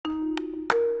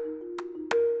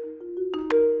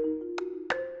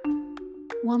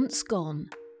Once Gone,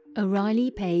 a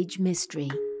Riley Page mystery.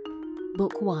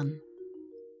 Book 1.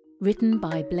 Written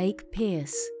by Blake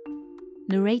Pierce.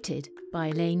 Narrated by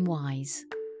Elaine Wise.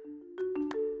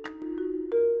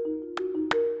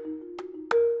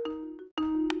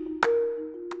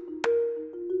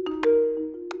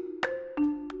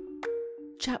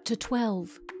 Chapter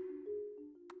 12.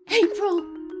 "April!"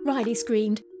 Riley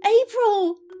screamed.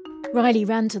 "April!" Riley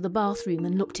ran to the bathroom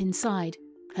and looked inside.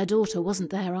 Her daughter wasn't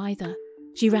there either.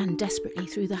 She ran desperately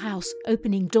through the house,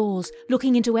 opening doors,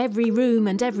 looking into every room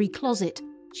and every closet.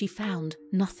 She found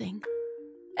nothing.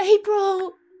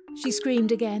 "April!" she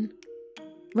screamed again.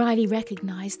 Riley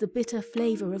recognised the bitter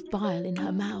flavour of bile in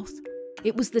her mouth.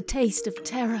 It was the taste of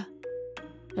terror.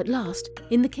 At last,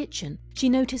 in the kitchen, she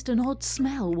noticed an odd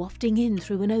smell wafting in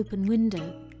through an open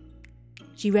window.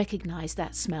 She recognised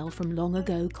that smell from long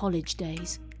ago college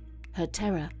days. Her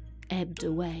terror ebbed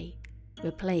away,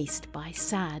 replaced by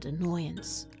sad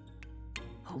annoyance.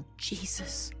 "Oh,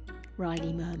 Jesus,"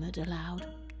 Riley murmured aloud,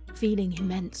 feeling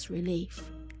immense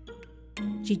relief.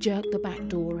 She jerked the back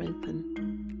door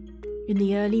open. In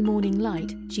the early morning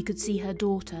light, she could see her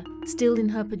daughter, still in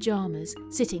her pyjamas,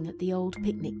 sitting at the old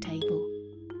picnic table.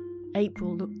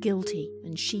 April looked guilty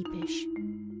and sheepish.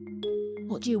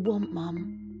 "What do you want,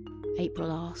 Mum?"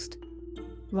 April asked.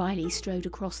 Riley strode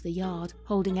across the yard,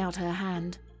 holding out her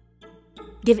hand.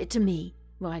 "Give it to me,"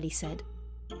 Riley said.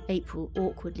 April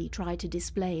awkwardly tried to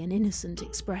display an innocent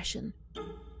expression.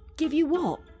 "Give you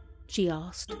what?" she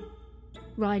asked.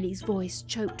 Riley's voice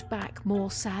choked back more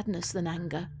sadness than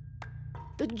anger.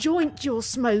 "The joint you're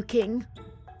smoking,"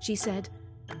 she said.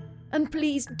 "And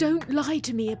please don't lie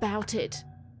to me about it."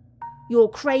 "You're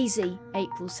crazy,"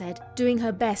 April said, doing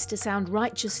her best to sound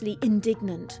righteously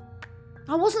indignant.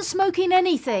 "I wasn't smoking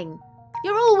anything.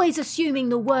 You're always assuming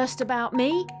the worst about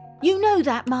me. You know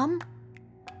that, Mum."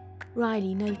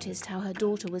 Riley noticed how her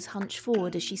daughter was hunched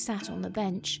forward as she sat on the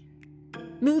bench.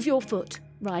 "Move your foot,"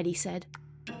 Riley said.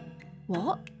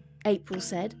 "What?" April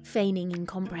said, feigning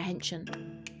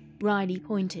incomprehension. Riley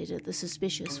pointed at the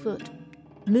suspicious foot.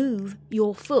 "Move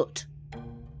your foot."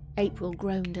 April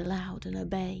groaned aloud and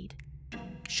obeyed.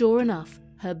 Sure enough,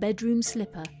 her bedroom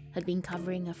slipper had been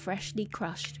covering a freshly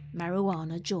crushed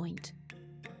marijuana joint.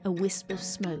 A wisp of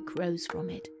smoke rose from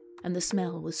it, and the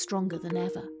smell was stronger than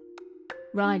ever.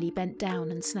 Riley bent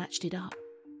down and snatched it up.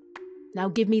 "Now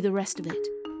give me the rest of it."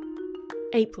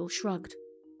 April shrugged.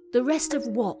 "The rest of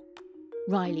what?"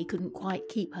 Riley couldn't quite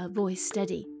keep her voice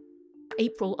steady.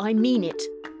 "April, I mean it.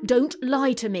 Don't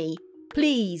lie to me.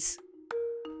 Please."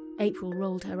 April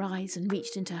rolled her eyes and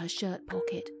reached into her shirt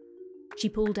pocket. She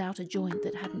pulled out a joint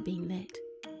that hadn't been lit.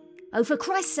 "Oh, for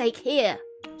Christ's sake, here,"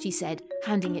 she said,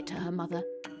 handing it to her mother.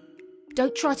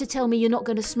 "Don't try to tell me you're not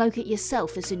going to smoke it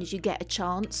yourself as soon as you get a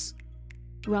chance."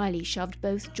 Riley shoved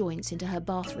both joints into her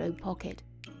bathrobe pocket.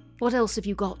 "What else have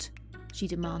you got?" she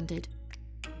demanded.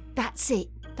 "That's it.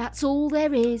 That's all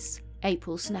there is,"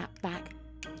 April snapped back.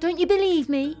 "Don't you believe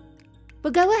me?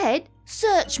 But go ahead,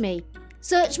 search me.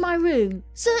 Search my room.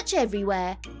 Search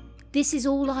everywhere. This is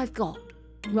all I've got."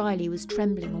 Riley was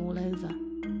trembling all over.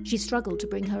 She struggled to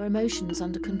bring her emotions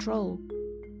under control.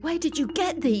 "Where did you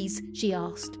get these?" she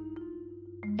asked.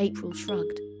 April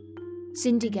shrugged.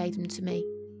 "Cindy gave them to me."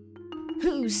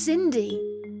 "Who's Cindy?"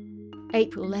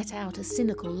 April let out a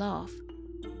cynical laugh.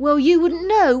 "Well, you wouldn't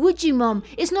know, would you, Mum?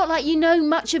 It's not like you know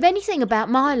much of anything about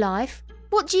my life.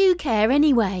 What do you care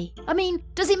anyway? I mean,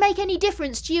 does it make any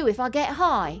difference to you if I get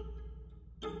high?"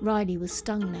 Riley was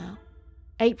stung now.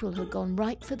 April had gone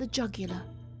right for the jugular,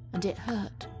 and it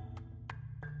hurt.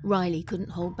 Riley couldn't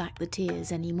hold back the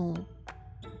tears anymore.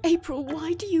 "April,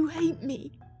 why do you hate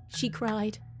me?" she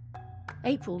cried.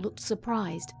 April looked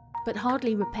surprised, but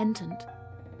hardly repentant.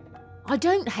 "I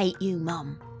don't hate you,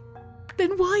 Mum."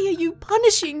 "Then why are you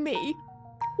punishing me?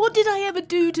 What did I ever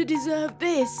do to deserve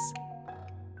this?"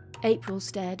 April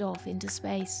stared off into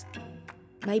space.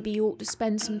 "Maybe you ought to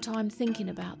spend some time thinking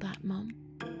about that, Mum."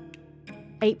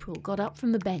 April got up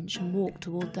from the bench and walked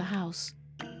toward the house.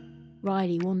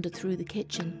 Riley wandered through the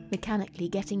kitchen, mechanically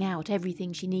getting out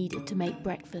everything she needed to make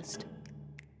breakfast.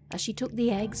 As she took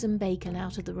the eggs and bacon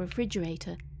out of the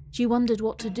refrigerator, she wondered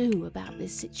what to do about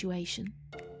this situation.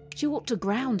 She ought to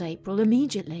ground April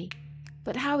immediately,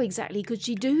 but how exactly could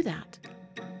she do that?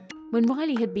 When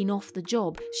Riley had been off the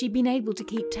job, she'd been able to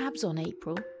keep tabs on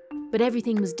April, but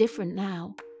everything was different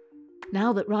now.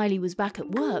 Now that Riley was back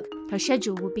at work, her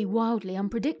schedule would be wildly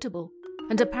unpredictable,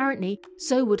 and apparently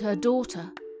so would her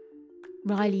daughter.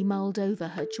 Riley mulled over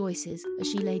her choices as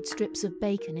she laid strips of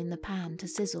bacon in the pan to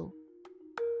sizzle.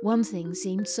 One thing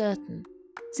seemed certain.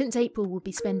 Since April would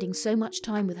be spending so much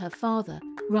time with her father,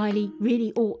 Riley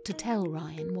really ought to tell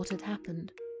Ryan what had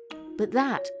happened. But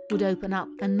that would open up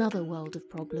another world of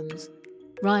problems.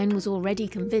 Ryan was already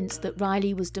convinced that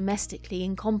Riley was domestically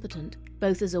incompetent,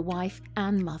 both as a wife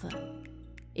and mother.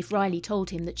 If Riley told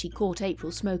him that she caught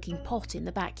April smoking pot in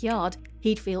the backyard,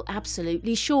 he'd feel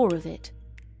absolutely sure of it.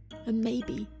 And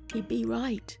maybe he'd be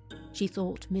right, she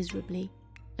thought miserably,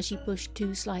 as she pushed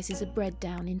 2 slices of bread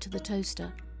down into the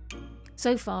toaster.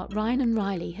 So far, Ryan and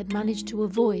Riley had managed to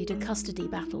avoid a custody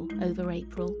battle over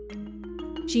April.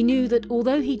 She knew that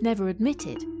although he'd never admit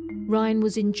it, Ryan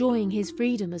was enjoying his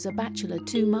freedom as a bachelor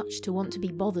too much to want to be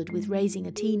bothered with raising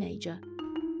a teenager.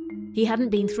 He hadn't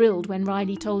been thrilled when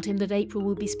Riley told him that April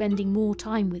would be spending more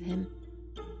time with him.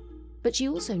 But she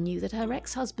also knew that her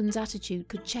ex-husband's attitude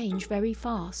could change very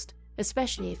fast,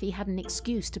 especially if he had an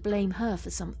excuse to blame her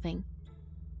for something.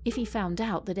 If he found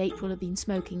out that April had been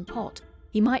smoking pot,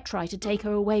 he might try to take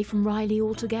her away from Riley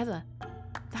altogether.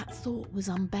 That thought was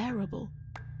unbearable.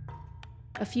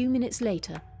 A few minutes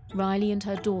later, Riley and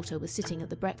her daughter were sitting at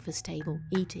the breakfast table,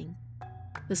 eating.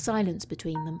 The silence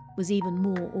between them was even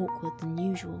more awkward than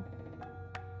usual.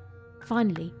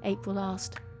 Finally, April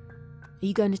asked, "Are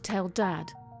you going to tell Dad?"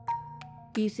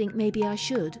 "Do you think maybe I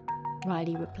should?"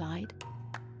 Riley replied.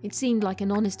 It seemed like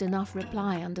an honest enough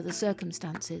reply under the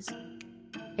circumstances.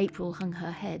 April hung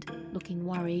her head, looking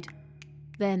worried.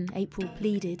 Then April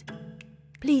pleaded,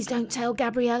 "Please don't tell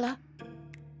Gabriella."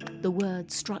 The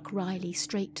words struck Riley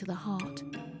straight to the heart.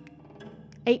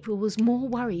 April was more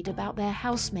worried about their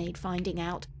housemaid finding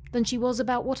out than she was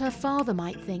about what her father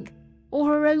might think, or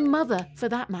her own mother, for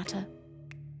that matter.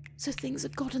 So things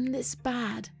have gotten this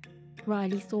bad,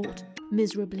 Riley thought,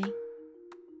 miserably.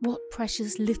 What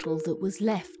precious little that was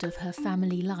left of her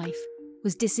family life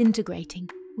was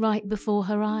disintegrating right before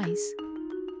her eyes.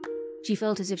 She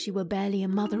felt as if she were barely a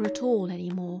mother at all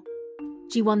anymore.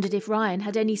 She wondered if Ryan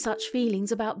had any such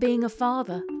feelings about being a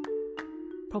father.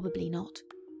 Probably not.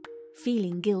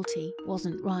 Feeling guilty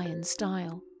wasn't Ryan's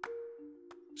style.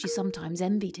 She sometimes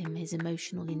envied him his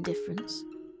emotional indifference.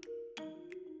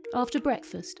 After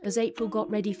breakfast, as April got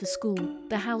ready for school,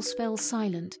 the house fell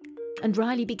silent, and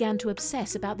Riley began to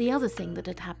obsess about the other thing that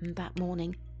had happened that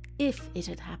morning, if it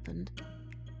had happened.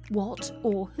 What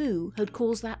or who had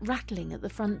caused that rattling at the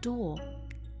front door?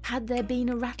 Had there been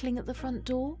a rattling at the front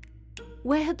door?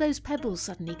 Where had those pebbles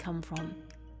suddenly come from?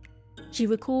 She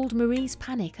recalled Marie's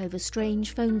panic over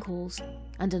strange phone calls,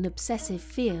 and an obsessive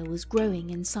fear was growing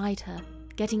inside her,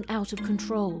 getting out of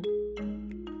control.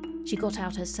 She got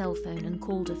out her cell phone and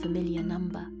called a familiar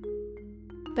number.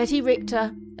 "Betty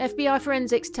Richter, FBI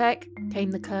Forensics Tech,"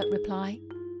 came the curt reply.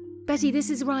 "Betty, this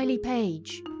is Riley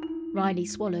Page." Riley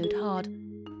swallowed hard.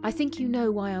 "I think you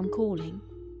know why I'm calling."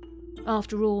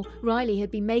 After all, Riley had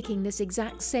been making this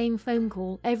exact same phone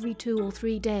call every 2 or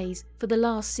 3 days for the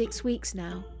last 6 weeks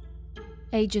now.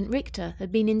 Agent Richter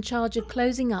had been in charge of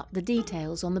closing up the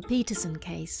details on the Peterson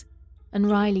case, and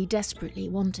Riley desperately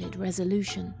wanted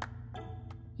resolution.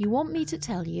 "You want me to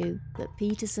tell you that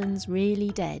Peterson's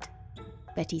really dead,"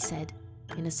 Betty said,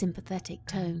 in a sympathetic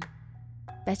tone.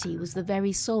 Betty was the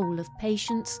very soul of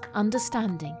patience,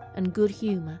 understanding, and good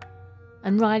humour,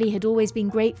 and Riley had always been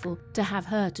grateful to have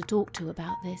her to talk to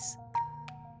about this.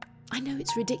 "I know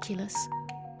it's ridiculous."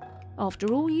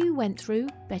 "After all you went through,"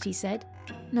 Betty said.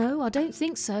 "No, I don't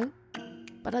think so.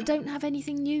 But I don't have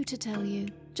anything new to tell you,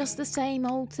 just the same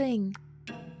old thing.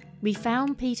 We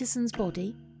found Peterson's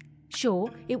body. Sure,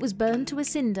 it was burned to a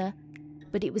cinder,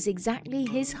 but it was exactly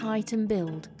his height and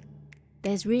build.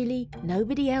 There's really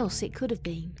nobody else it could have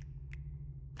been."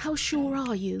 "How sure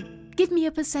are you? Give me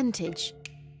a percentage."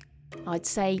 "I'd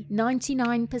say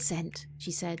 99%,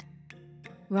 she said.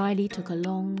 Riley took a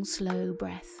long, slow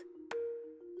breath.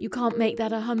 "You can't make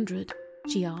that 100,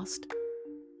 she asked.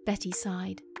 Betty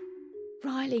sighed.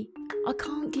 "Riley, I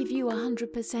can't give you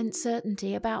 100%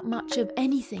 certainty about much of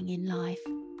anything in life.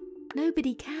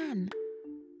 Nobody can.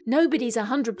 Nobody's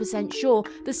 100% sure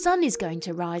the sun is going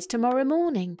to rise tomorrow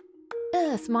morning.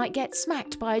 Earth might get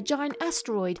smacked by a giant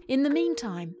asteroid in the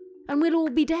meantime, and we'll all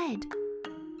be dead."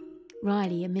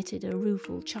 Riley emitted a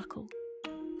rueful chuckle.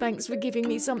 "Thanks for giving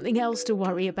me something else to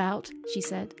worry about," she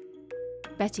said.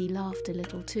 Betty laughed a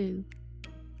little too.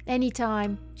 "Any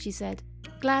time," she said.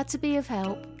 "Glad to be of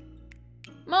help."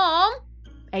 "Mom!"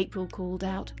 April called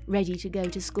out, ready to go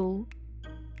to school.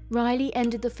 Riley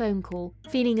ended the phone call,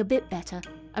 feeling a bit better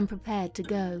and prepared to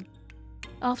go.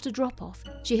 After drop-off,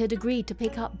 she had agreed to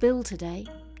pick up Bill today.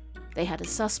 They had a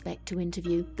suspect to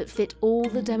interview that fit all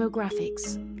the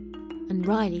demographics, and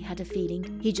Riley had a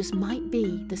feeling he just might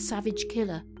be the savage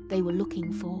killer they were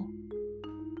looking for.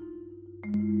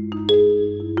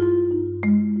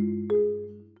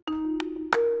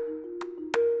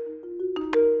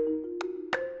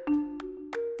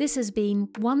 This has been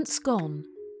Once Gone,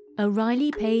 a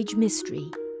Riley Page mystery,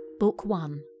 Book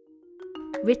 1.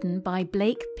 Written by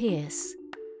Blake Pearce.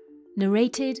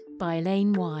 Narrated by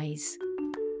Elaine Wise.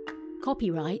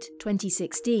 Copyright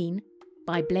 2016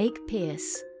 by Blake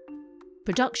Pearce.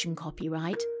 Production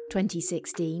copyright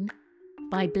 2016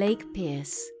 by Blake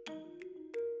Pearce.